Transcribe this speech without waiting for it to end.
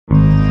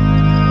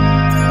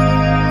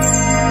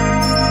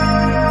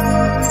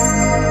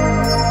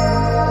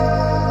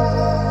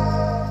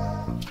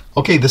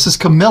okay, this is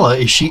Camilla.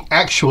 Is she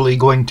actually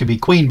going to be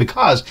queen?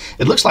 Because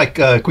it looks like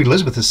Queen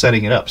Elizabeth is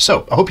setting it up.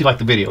 So I hope you like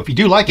the video. If you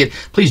do like it,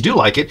 please do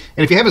like it.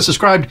 And if you haven't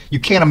subscribed, you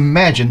can't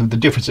imagine the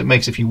difference it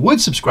makes if you would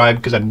subscribe,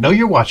 because I know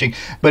you're watching.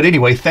 But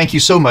anyway, thank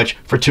you so much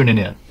for tuning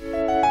in.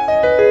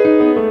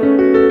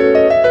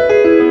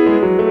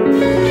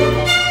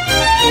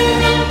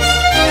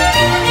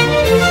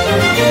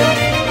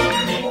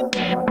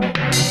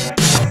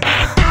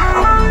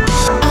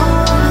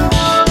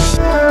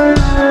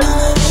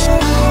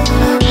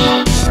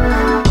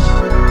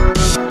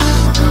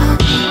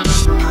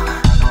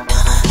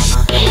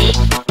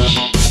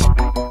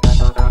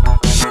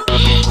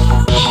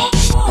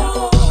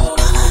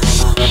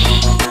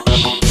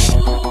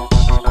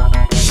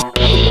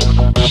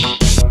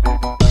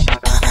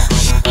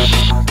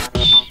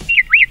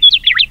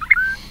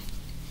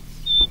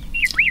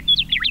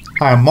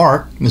 Hi, I'm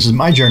Mark, and this is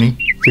my journey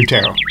through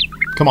tarot.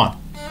 Come on.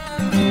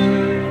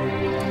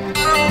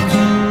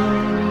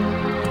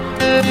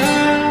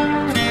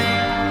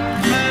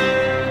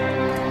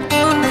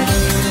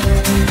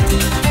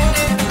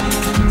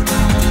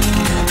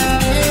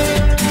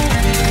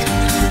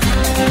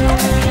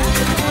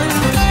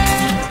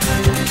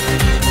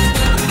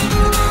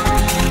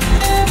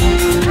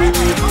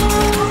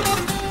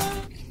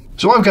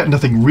 So I've got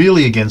nothing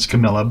really against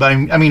Camilla, but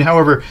I mean,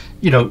 however,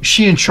 you know,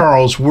 she and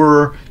Charles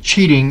were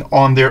cheating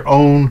on their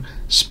own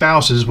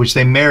spouses, which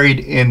they married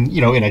in, you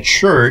know, in a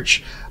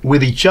church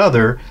with each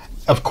other.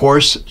 Of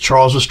course,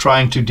 Charles was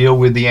trying to deal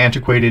with the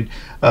antiquated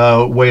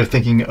way of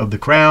thinking of the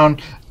crown.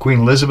 Queen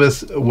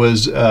Elizabeth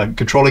was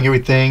controlling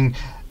everything.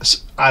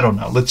 I don't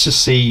know. Let's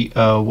just see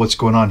what's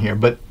going on here.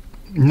 But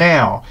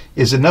now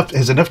has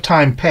enough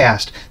time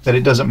passed that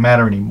it doesn't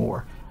matter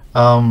anymore.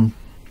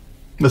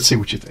 Let's see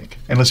what you think.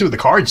 And let's see what the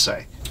cards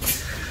say.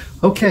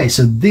 Okay,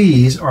 so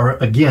these are,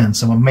 again,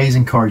 some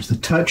amazing cards. The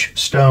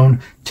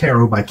Touchstone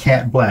Tarot by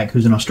Kat Black,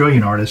 who's an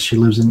Australian artist. She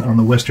lives on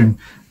the western,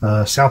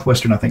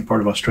 southwestern, I think,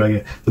 part of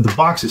Australia. But the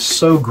box is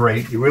so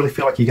great. You really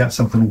feel like you got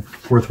something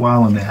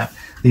worthwhile in that.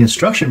 The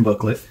instruction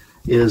booklet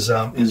is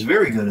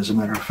very good, as a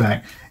matter of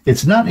fact.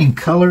 It's not in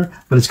color,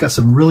 but it's got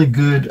some really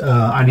good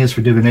ideas for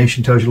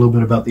divination. Tells you a little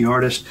bit about the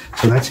artist,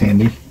 so that's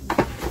handy.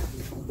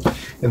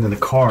 And then the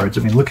cards,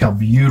 I mean, look how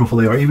beautiful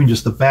they are. Even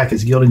just the back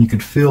is gilded. You can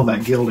feel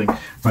that gilding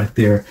right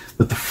there.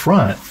 But the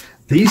front,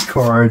 these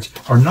cards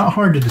are not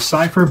hard to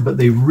decipher, but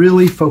they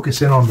really focus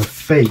in on the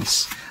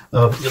face.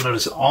 You'll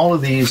notice all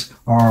of these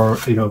are,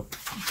 you know,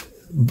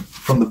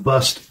 from the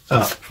bust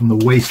up, from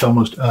the waist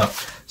almost up.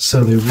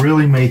 So they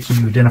really make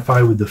you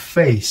identify with the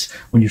face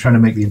when you're trying to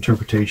make the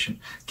interpretation.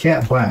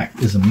 Kat Black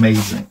is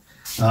amazing.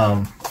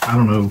 I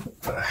don't know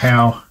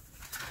how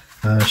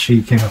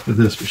she came up with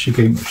this, but she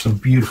came up with some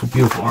beautiful,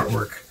 beautiful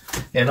artwork,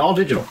 and all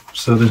digital.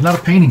 So there's not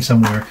a painting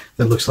somewhere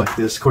that looks like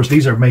this. Of course,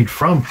 these are made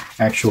from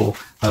actual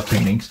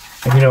paintings.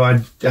 And, you know, I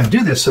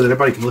do this so that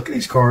everybody can look at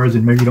these cards,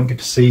 and maybe you don't get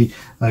to see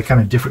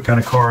kind of different kind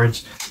of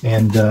cards.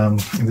 And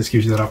this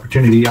gives you that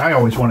opportunity. I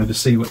always wanted to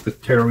see what the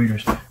tarot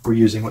readers were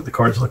using, what the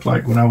cards looked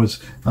like when I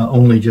was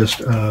only just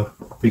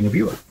being a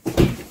viewer.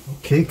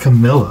 Okay,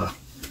 Camilla.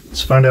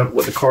 Let's find out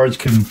what the cards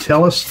can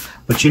tell us.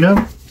 But, you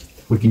know,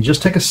 we can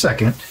just take a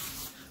second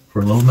for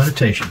a little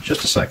meditation.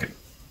 Just a second.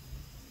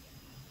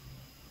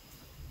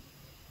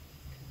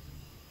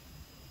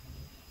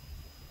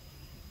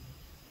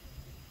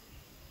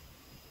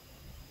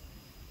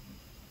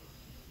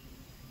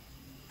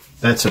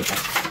 That's it.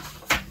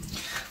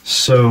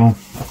 So,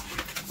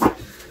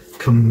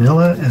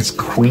 Camilla as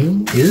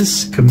queen?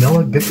 Is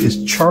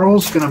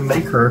Charles going to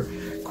make her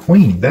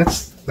queen?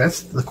 That's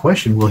the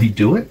question. Will he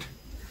do it?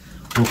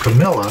 Will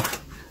Camilla,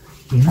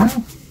 you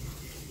know?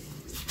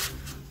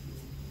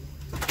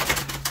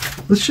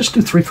 Let's just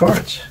do 3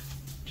 cards,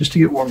 just to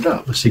get warmed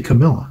up. Let's see,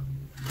 Camilla.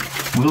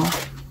 Will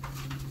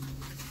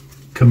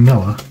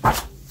Camilla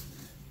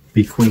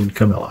be Queen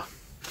Camilla?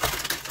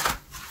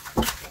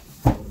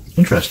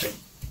 Interesting.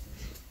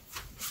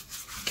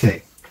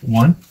 Okay,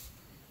 1,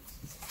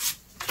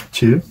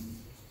 2,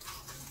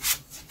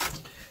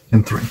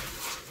 and 3.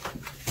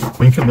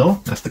 Queen Camilla,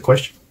 that's the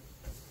question.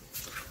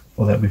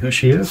 Will that be who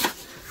she is?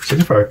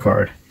 Signifier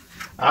card.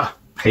 Ah,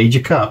 Page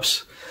of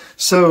Cups.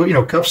 So, you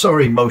know, cups are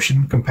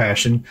emotion,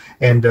 compassion,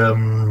 and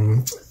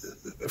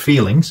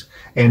feelings.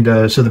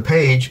 And so the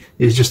page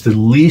is just the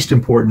least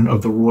important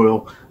of the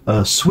royal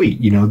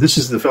suite. You know, this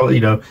is the fellow, you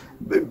know,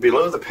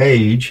 below the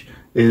page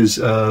is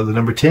the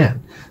number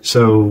 10.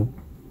 So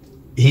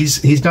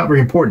he's not very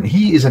important.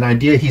 He is an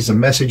idea. He's a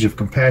message of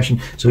compassion.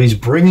 So he's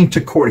bringing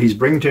to court. He's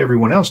bringing to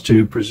everyone else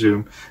to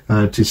presume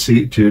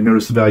to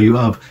notice the value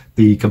of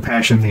the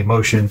compassion, the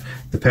emotion,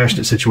 the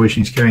passionate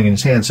situation he's carrying in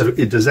his hand. So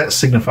does that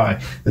signify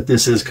that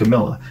this is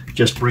Camilla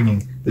just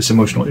bringing this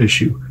emotional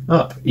issue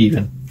up?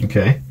 Even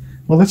okay.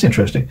 Well, that's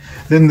interesting.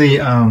 Then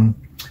the on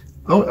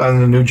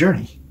the new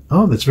journey.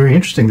 Oh, that's very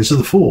interesting. This is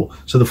the Fool.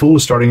 So the Fool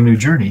is starting a new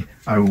journey.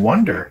 I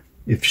wonder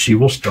if she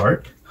will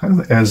start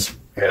as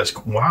as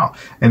wow.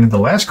 And then the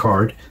last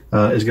card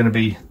is going to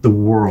be the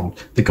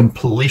World, the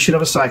completion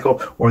of a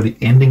cycle or the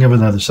ending of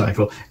another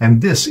cycle.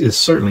 And this is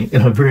certainly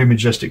in a very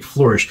majestic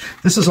flourish.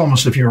 This is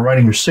almost, if you were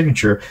writing your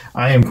signature,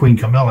 I am Queen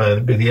Camilla.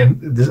 At the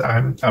end,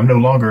 I'm no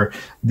longer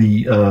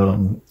the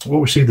what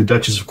was she? The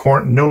Duchess of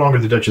Cornwall. No longer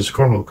the Duchess of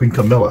Cornwall, Queen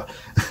Camilla.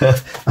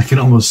 I can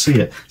almost see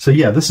it. So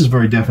yeah, this is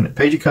very definite.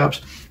 Page of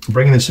Cups,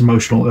 bringing this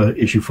emotional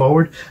issue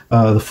forward.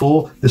 The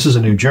Fool, this is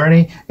a new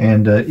journey,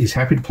 and he's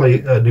happy to play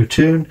a new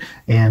tune.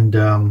 And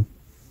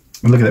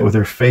look at that, with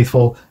her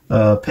faithful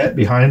pet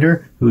behind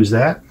her. Who is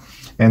that?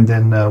 And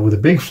then with a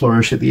big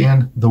flourish at the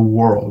end, the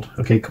World.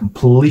 Okay,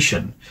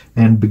 completion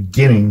and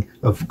beginning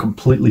of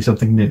completely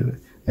something new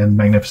and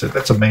magnificent.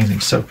 That's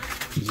amazing. So,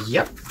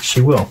 yep,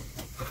 she will.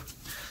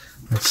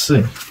 Let's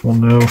see. We'll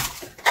know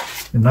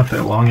in not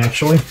that long,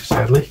 actually,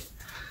 sadly.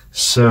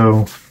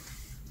 So,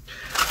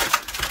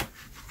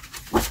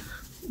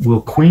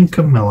 will Queen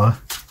Camilla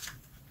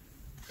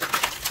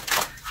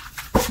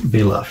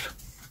be loved?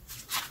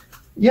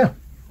 Yeah.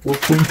 Will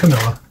Queen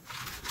Camilla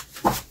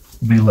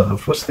be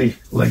loved? What's the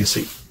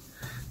legacy?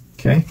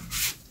 Okay.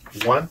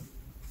 1,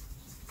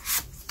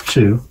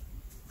 2,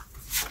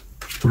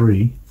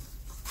 3,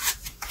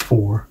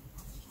 4,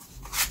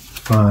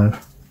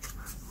 5,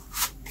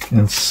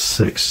 and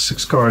 6.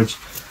 6 cards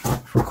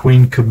for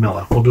Queen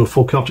Camilla. We'll do a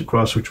full Celtic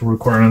cross, which will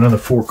require another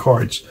 4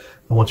 cards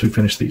once we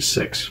finish these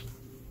 6.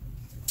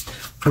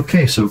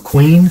 Okay, so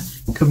Queen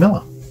Camilla.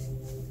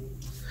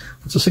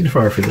 What's the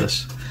signifier for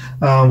this?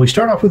 We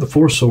start off with the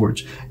 4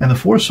 swords, and the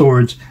 4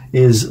 swords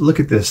is, look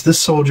at this. This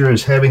soldier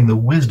is having the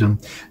wisdom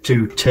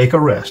to take a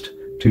rest,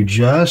 to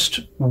just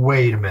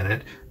wait a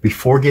minute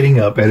before getting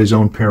up at his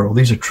own peril.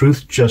 These are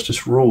truth,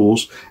 justice,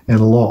 rules, and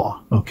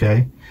law,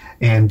 okay?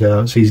 And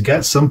so he's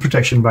got some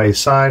protection by his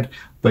side,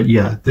 but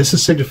yeah, this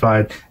is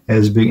signified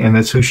as being, and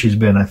that's who she's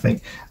been, I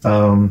think,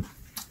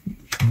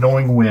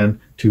 knowing when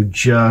to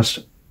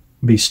just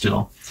be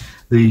still.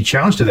 The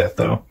challenge to that,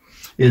 though,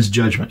 is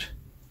judgment.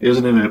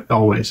 Isn't it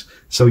always?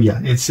 So yeah,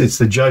 it's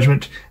the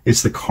judgment,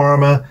 it's the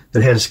karma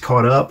that has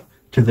caught up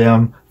to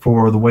them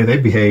for the way they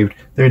behaved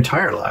their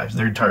entire lives,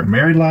 their entire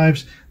married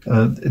lives,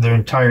 their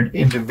entire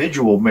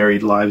individual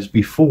married lives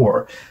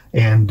before.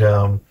 And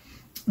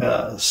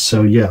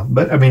so yeah,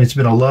 but I mean, it's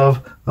been a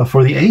love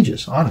for the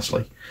ages,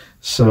 honestly.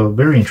 So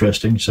very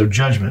interesting. So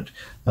judgment,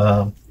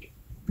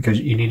 because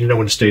you need to know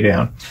when to stay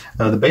down.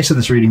 The base of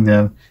this reading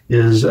then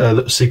is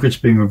the secrets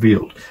being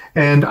revealed.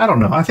 And I don't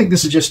know, I think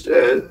this is just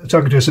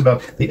talking to us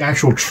about the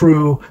actual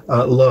true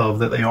love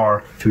that they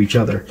are to each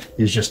other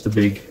is just the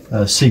big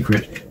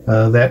secret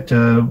that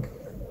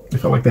they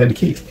felt like they had to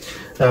keep.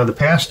 The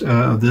past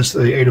of this,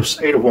 the Eight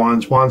of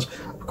Wands. Wands,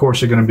 of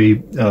course, are going to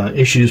be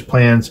issues,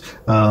 plans,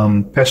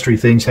 pestery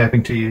things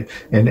happening to you.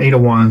 And Eight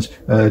of Wands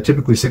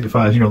typically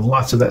signifies,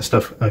 lots of that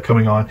stuff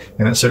coming on,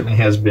 and that certainly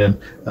has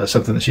been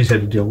something that she's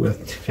had to deal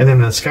with. And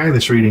then the sky of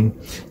this reading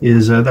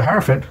is the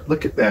Hierophant.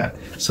 Look at that.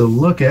 So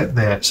look at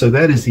that. So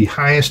that is the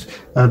highest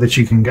that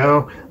you can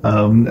go.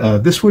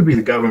 This would be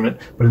the government,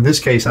 but in this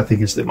case, I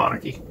think it's the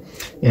monarchy.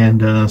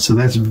 And so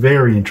that's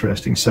very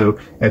interesting. So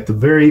at the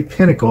very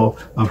pinnacle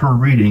of her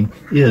reading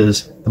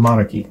is the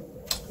monarchy.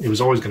 It was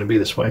always going to be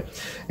this way.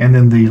 And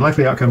then the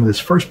likely outcome of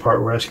this first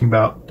part, we're asking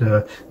about,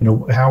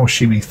 how will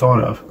she be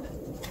thought of?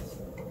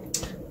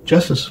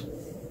 Justice.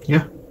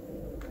 Yeah.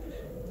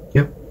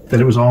 Yep.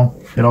 That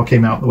it all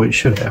came out the way it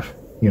should have.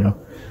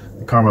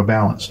 The karma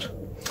balanced.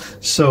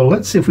 So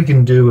let's see if we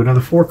can do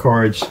another 4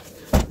 cards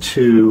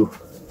to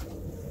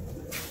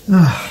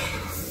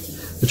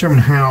determine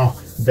how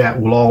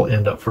that will all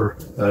end up for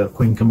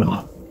Queen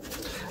Camilla.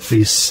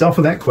 The self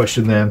of that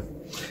question then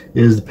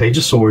is the Page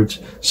of Swords.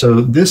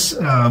 So this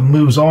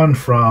moves on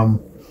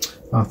from,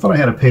 I thought I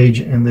had a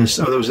page in this,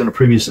 that was in the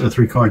previous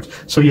 3 cards.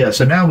 So yeah,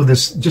 so now with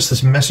this, just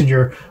this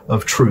messenger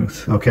of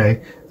truth,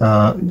 okay?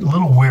 A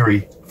little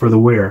weary for the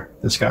wearer,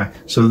 this guy.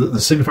 So the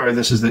signifier of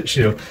this is that,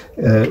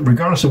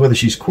 regardless of whether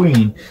she's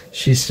queen,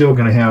 she's still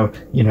going to have,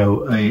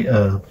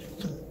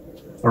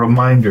 a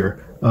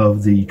reminder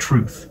of the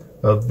truth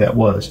of that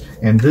was.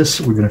 And this,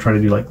 we're going to try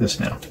to do like this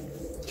now.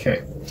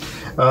 Okay.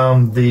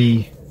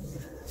 The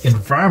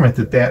environment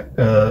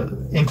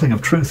that inkling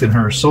of truth in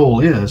her soul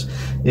is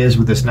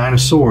with this 9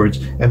 of Swords,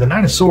 and the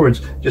 9 of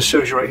Swords just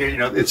shows you right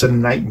here, it's a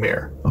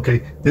nightmare.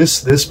 Okay,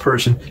 this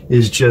person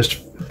is just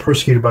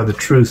persecuted by the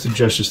truth, the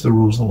justice, the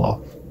rules, the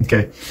law.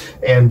 Okay,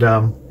 and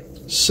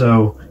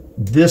so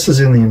this is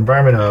in the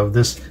environment of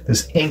this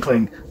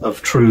inkling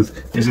of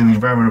truth is in the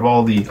environment of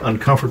all the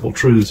uncomfortable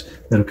truths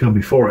that have come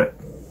before it.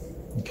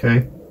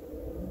 Okay,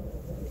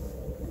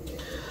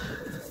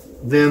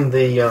 then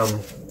the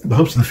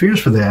hopes and the fears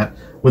for that.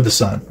 With the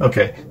sun.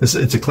 Okay, it's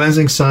a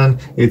cleansing sun.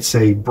 It's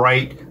a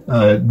bright,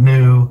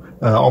 new,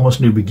 almost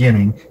new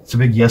beginning. It's a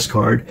big yes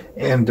card.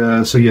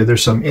 And so yeah,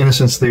 there's some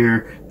innocence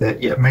there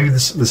that, yeah, maybe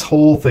this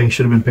whole thing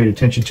should have been paid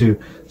attention to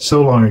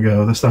so long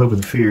ago. That's the hope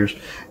and the fears.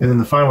 And then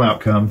the final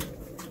outcome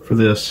for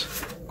this,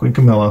 Queen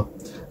Camilla,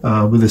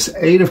 with this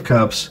 8 of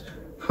Cups,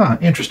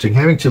 interesting,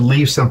 having to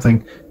leave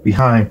something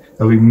behind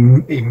of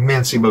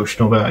immense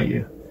emotional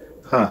value.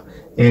 Huh.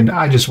 And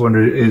I just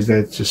wonder, is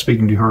that just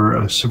speaking to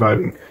her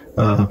surviving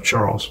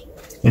Charles?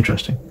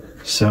 Interesting.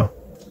 So,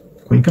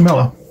 Queen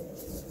Camilla,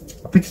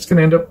 I think it's going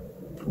to end up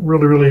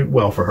really, really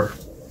well for her.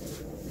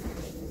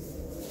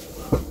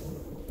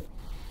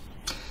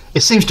 It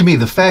seems to me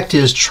the fact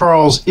is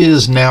Charles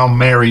is now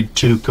married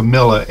to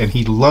Camilla, and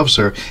he loves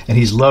her, and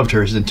he's loved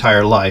her his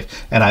entire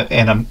life, and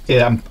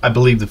I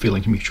believe the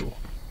feeling's mutual.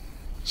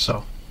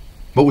 So,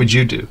 what would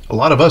you do? A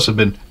lot of us have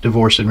been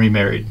divorced and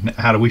remarried.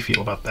 How do we feel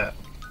about that?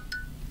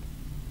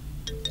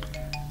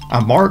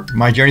 I'm Mark,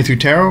 My Journey Through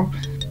Tarot.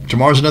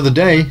 Tomorrow's another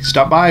day.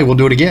 Stop by, we'll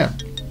do it again.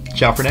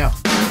 Ciao for now. 1,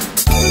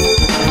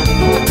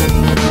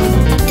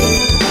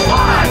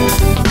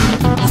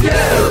 2,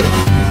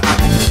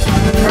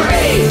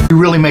 3. You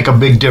really make a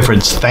big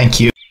difference. Thank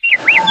you.